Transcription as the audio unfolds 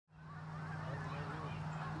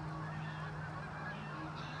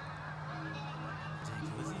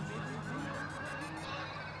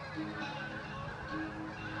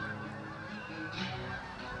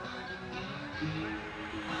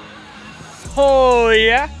Oh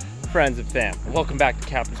yeah, friends and fam. Welcome back to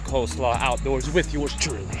Captain's Coleslaw Outdoors with yours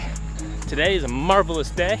truly. Today is a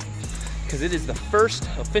marvelous day because it is the first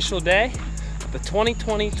official day of the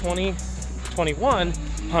 2020-2021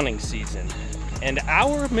 hunting season. And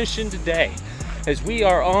our mission today is we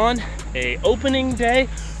are on a opening day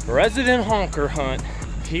resident honker hunt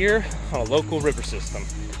here on a local river system.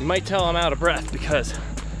 You might tell I'm out of breath because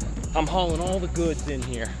I'm hauling all the goods in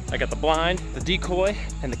here. I got the blind, the decoy,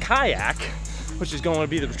 and the kayak, which is going to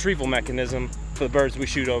be the retrieval mechanism for the birds we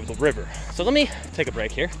shoot over the river. So let me take a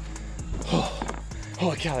break here. Oh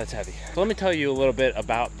God, that's heavy. So let me tell you a little bit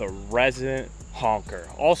about the resident honker,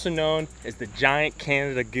 also known as the giant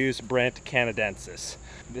Canada Goose, Branta canadensis.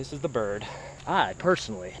 This is the bird I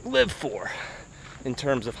personally live for in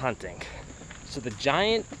terms of hunting. So the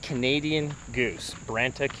giant Canadian goose,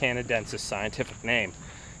 Branta canadensis, scientific name,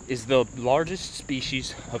 is the largest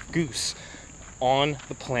species of goose on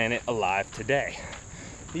the planet alive today.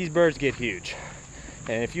 These birds get huge.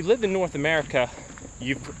 And if you live in North America,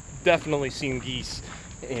 you've definitely seen geese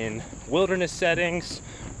in wilderness settings,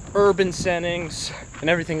 urban settings, and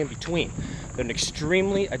everything in between. They're an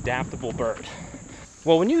extremely adaptable bird.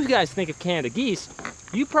 Well, when you guys think of Canada geese,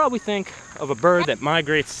 you probably think of a bird that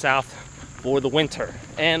migrates south for the winter.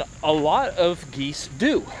 And a lot of geese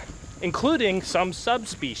do, including some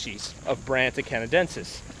subspecies of Branta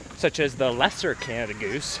canadensis, such as the lesser Canada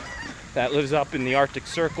goose that lives up in the Arctic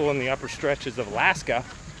Circle and the upper stretches of Alaska,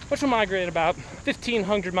 which will migrate about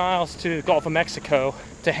 1,500 miles to the Gulf of Mexico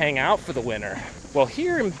to hang out for the winter. Well,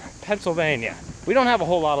 here in Pennsylvania, we don't have a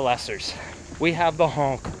whole lot of lessers. We have the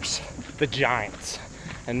honkers, the giants.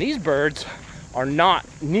 And these birds are not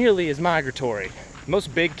nearly as migratory.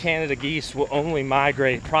 Most big Canada geese will only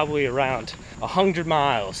migrate probably around 100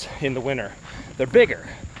 miles in the winter. They're bigger.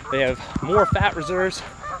 They have more fat reserves,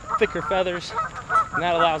 thicker feathers, and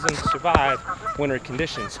that allows them to survive winter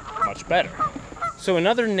conditions much better. So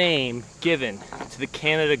another name given to the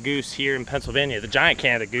Canada goose here in Pennsylvania, the giant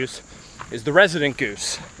Canada goose, is the resident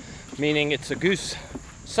goose, meaning it's a goose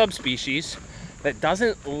subspecies that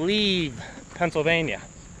doesn't leave Pennsylvania.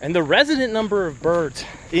 And the resident number of birds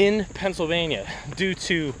in Pennsylvania, due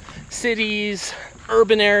to cities,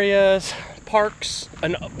 urban areas, parks,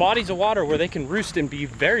 and bodies of water where they can roost and be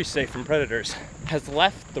very safe from predators, has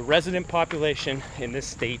left the resident population in this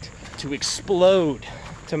state to explode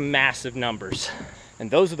to massive numbers. And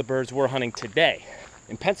those are the birds we're hunting today.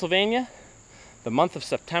 In Pennsylvania, the month of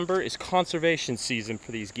September is conservation season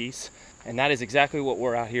for these geese, and that is exactly what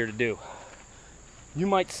we're out here to do. You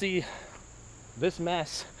might see this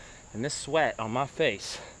mess and this sweat on my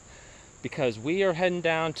face because we are heading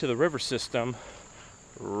down to the river system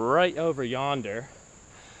right over yonder,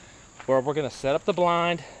 where we're gonna set up the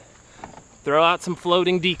blind, throw out some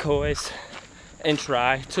floating decoys, and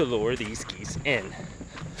try to lure these geese in.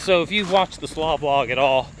 So if you've watched the Slaw vlog at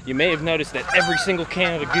all, you may have noticed that every single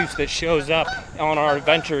Canada goose that shows up on our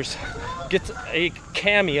adventures gets a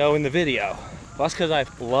cameo in the video. Well, that's because I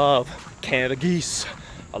love Canada geese.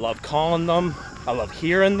 I love calling them, I love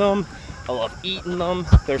hearing them, I love eating them.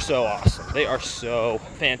 They're so awesome. They are so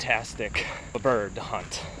fantastic a bird to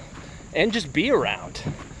hunt and just be around.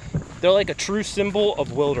 They're like a true symbol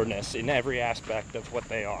of wilderness in every aspect of what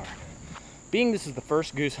they are. Being this is the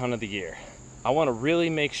first goose hunt of the year, I want to really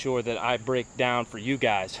make sure that I break down for you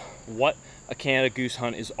guys what a Canada goose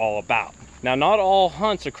hunt is all about. Now, not all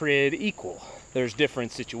hunts are created equal. There's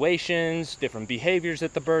different situations, different behaviors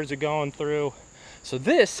that the birds are going through. So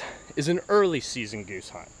this is an early season goose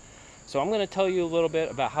hunt. So I'm going to tell you a little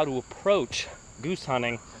bit about how to approach goose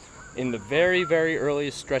hunting in the very, very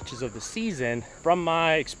earliest stretches of the season from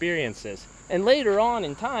my experiences. And later on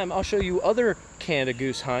in time, I'll show you other Canada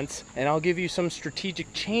goose hunts, and I'll give you some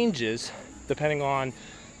strategic changes depending on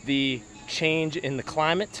the change in the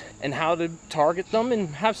climate and how to target them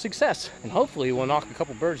and have success. And hopefully we'll knock a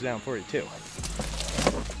couple birds down for you too.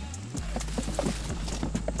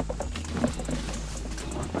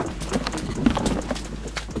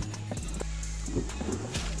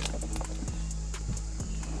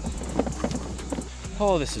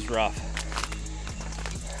 Oh, this is rough.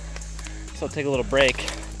 So I'll take a little break,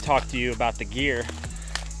 talk to you about the gear.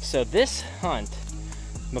 So this hunt,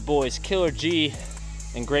 my boys Killer G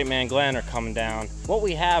and Great Man Glenn are coming down. What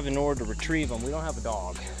we have in order to retrieve them, we don't have a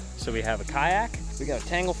dog. So we have a kayak, we got a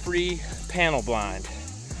tangle-free panel blind.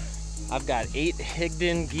 I've got 8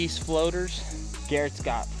 Higdon geese floaters. Garrett's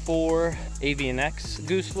got 4 Avian X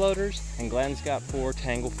goose floaters, and Glenn's got 4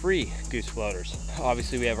 tangle-free goose floaters.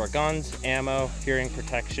 Obviously we have our guns, ammo, hearing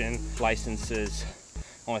protection, licenses.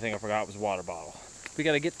 Only thing I forgot was water bottle. We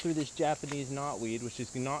got to get through this Japanese knotweed, which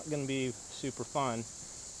is not going to be super fun.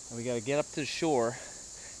 And we gotta get up to the shore,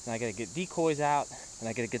 and I gotta get decoys out, and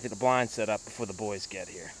I gotta get the blind set up before the boys get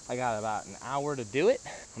here. I got about an hour to do it.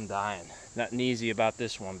 I'm dying. Nothing easy about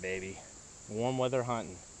this one, baby. Warm weather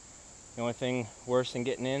hunting. The only thing worse than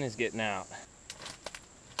getting in is getting out.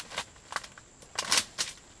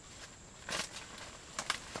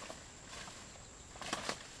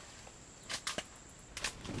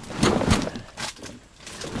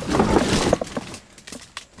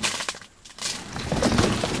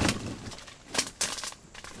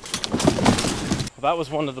 That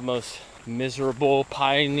was one of the most miserable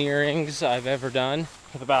pioneerings I've ever done,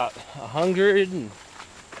 with about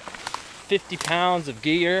 150 pounds of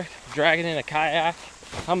gear, dragging in a kayak.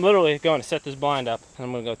 I'm literally going to set this blind up, and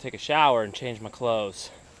I'm gonna go take a shower and change my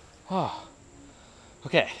clothes. Oh.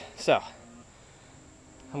 Okay, so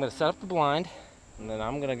I'm gonna set up the blind, and then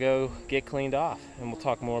I'm gonna go get cleaned off, and we'll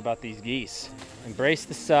talk more about these geese. Embrace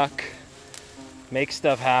the suck, make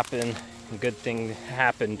stuff happen, and good things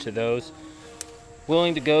happen to those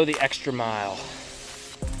willing to go the extra mile.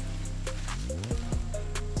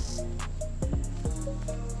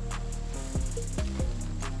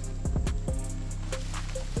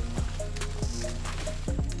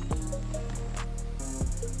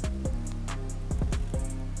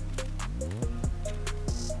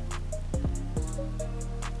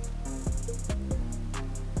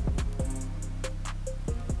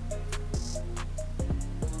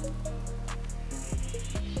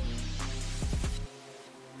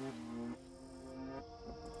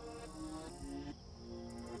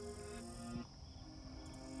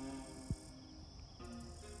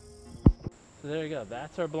 So there you go,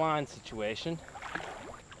 that's our blind situation.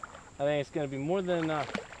 I think it's gonna be more than enough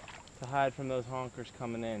to hide from those honkers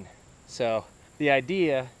coming in. So the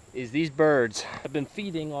idea is these birds have been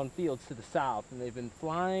feeding on fields to the south, and they've been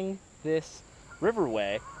flying this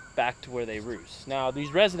riverway back to where they roost. Now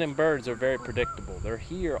these resident birds are very predictable. They're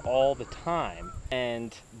here all the time,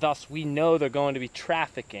 and thus we know they're going to be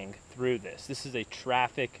trafficking through this. This is a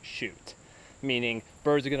traffic chute, meaning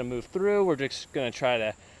birds are gonna move through. We're just gonna try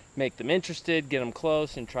to make them interested, get them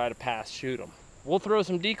close, and try to pass shoot them. We'll throw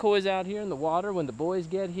some decoys out here in the water when the boys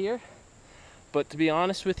get here. But to be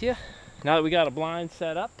honest with you, now that we got a blind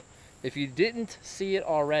set up, if you didn't see it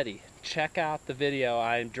already, check out the video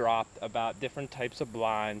I dropped about different types of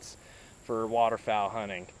blinds for waterfowl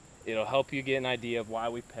hunting. It'll help you get an idea of why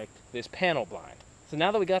we picked this panel blind. So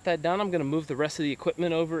now that we got that done, I'm gonna move the rest of the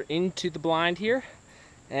equipment over into the blind here.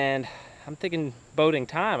 And I'm thinking boating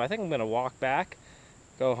time. I think I'm gonna walk back,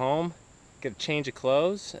 go home, get a change of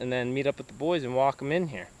clothes, and then meet up with the boys and walk them in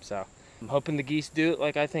here. So I'm hoping the geese do it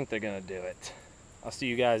like I think they're gonna do it. I'll see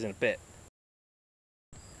you guys in a bit.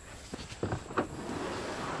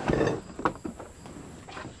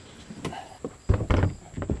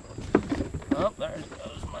 Oh, there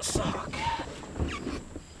goes my sock.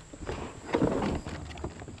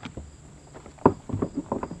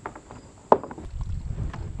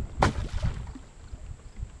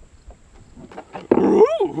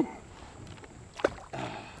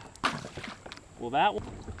 Well, that one.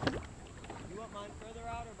 You want mine further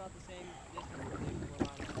out or about the same distance?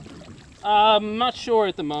 I'm not sure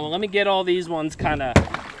at the moment. Let me get all these ones kind of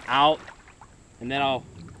out, and then I'll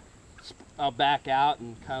back out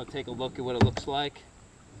and kind of take a look at what it looks like.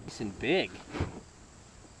 Nice and big.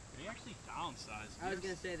 They actually downsized. I was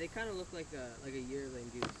gonna say they kind of look like a yearling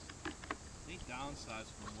goose. They downsized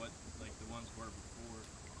from what like the ones were before.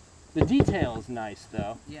 The detail is nice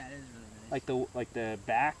though. Yeah, it is really nice. Like the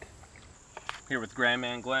back. Here with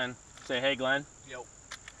Grandman Glenn. Say hey, Glenn. Yo.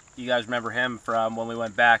 You guys remember him from when we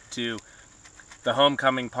went back to the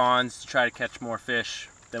homecoming ponds to try to catch more fish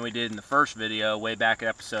than we did in the first video way back at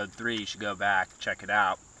episode 3. You should go back, check it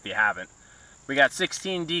out if you haven't. We got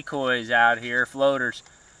 16 decoys out here, floaters.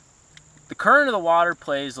 The current of the water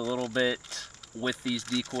plays a little bit with these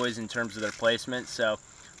decoys in terms of their placement. So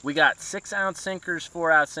we got 6-ounce sinkers,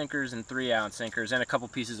 4-ounce sinkers, and 3-ounce sinkers, and a couple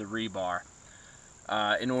pieces of rebar.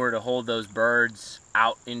 In order to hold those birds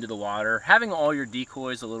out into the water. Having all your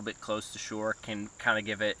decoys a little bit close to shore can kind of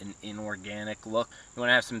give it an inorganic look. You want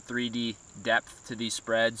to have some 3D depth to these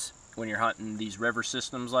spreads when you're hunting these river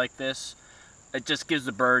systems like this. It just gives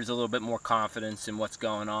the birds a little bit more confidence in what's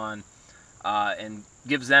going on, and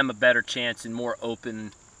gives them a better chance in more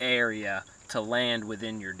open area to land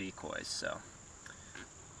within your decoys. So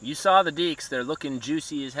you saw the deeks, they're looking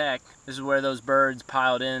juicy as heck. This is where those birds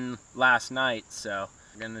piled in last night, so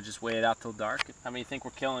we're gonna just wait it out till dark. How many you think we're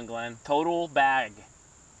killing, Glenn? Total bag.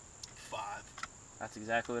 5. That's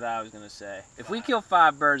exactly what I was gonna say. If we kill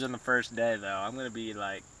 5 birds on the first day though, I'm gonna be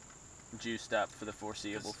like juiced up for the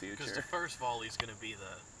foreseeable future. Because the first volley is gonna be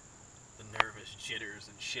the nervous jitters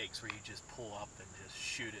and shakes where you just pull up and just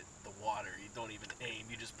shoot at the water. You don't even aim.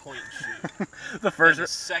 You just point and shoot. The first, and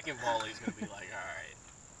the second volley is going to be like, all right,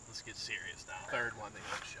 let's get serious now. Third one, they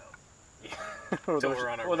don't show.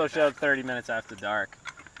 or they'll show 30 minutes after dark.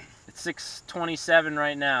 It's 6:27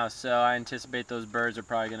 right now, so I anticipate those birds are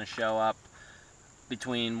probably going to show up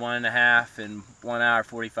between 1.5 and 1 hour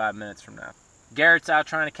 45 minutes from now. Garrett's out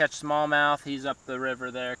trying to catch smallmouth. He's up the river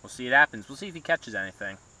there. We'll see what happens. We'll see if he catches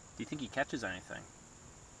anything. Do you think he catches anything?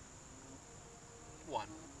 One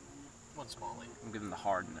smallie. I'm giving him the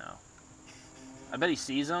hard no. I bet he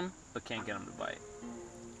sees them, but can't get him to bite.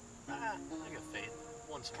 I got faith.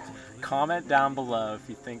 One smallie. Comment down below if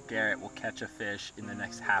you think Garrett will catch a fish in the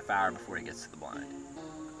next half hour before he gets to the blind.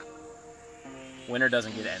 Winner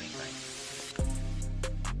doesn't get anything.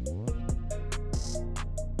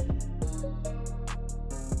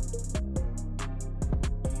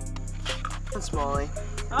 Smallie.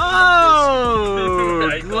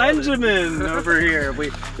 Oh, Benjamin over here.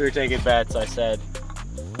 We were taking bets. I said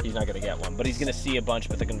he's not gonna get one, but he's gonna see a bunch,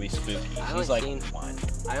 but they're gonna be spooky. He's like, one.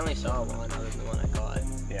 I only saw one other than the one I caught.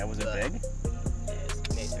 Yeah, was it big? Yeah,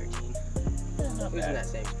 it's May 13. Yeah, It was in that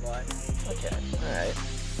same spot. Okay, all right.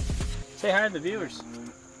 Say hi to the viewers.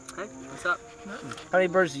 Hey, what's up? How many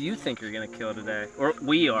birds do you think you're gonna kill today, or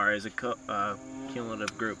we are as a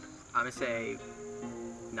cumulative group? I'm gonna say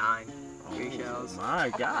 9. 3 shells. My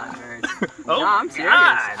God. No, I'm serious.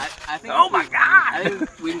 I think oh my God. I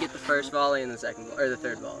think we can get the first volley and the second or the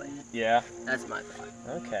third volley. Yeah. That's my thought.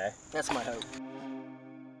 Okay. That's my hope.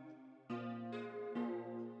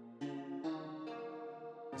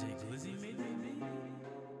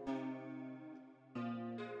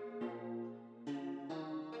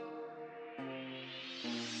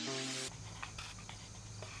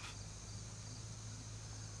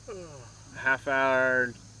 Half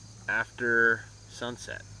hour after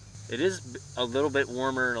sunset. It is a little bit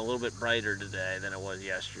warmer and a little bit brighter today than it was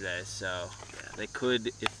yesterday, so yeah, they could,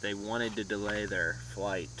 if they wanted to delay their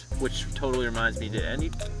flight, which totally reminds me,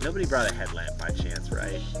 nobody brought a headlamp by chance,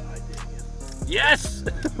 right? I did, Yes!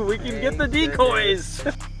 We can get the decoys!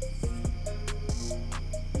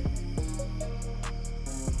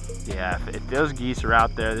 Yeah, if those geese are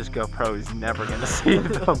out there, this GoPro is never gonna see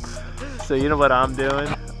them. So you know what I'm doing?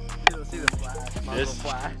 You'll see the flash, muzzle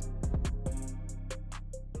flash.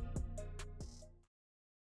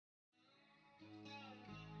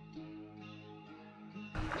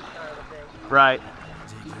 Right.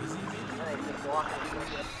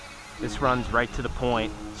 This runs right to the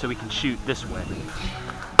point, so we can shoot this way.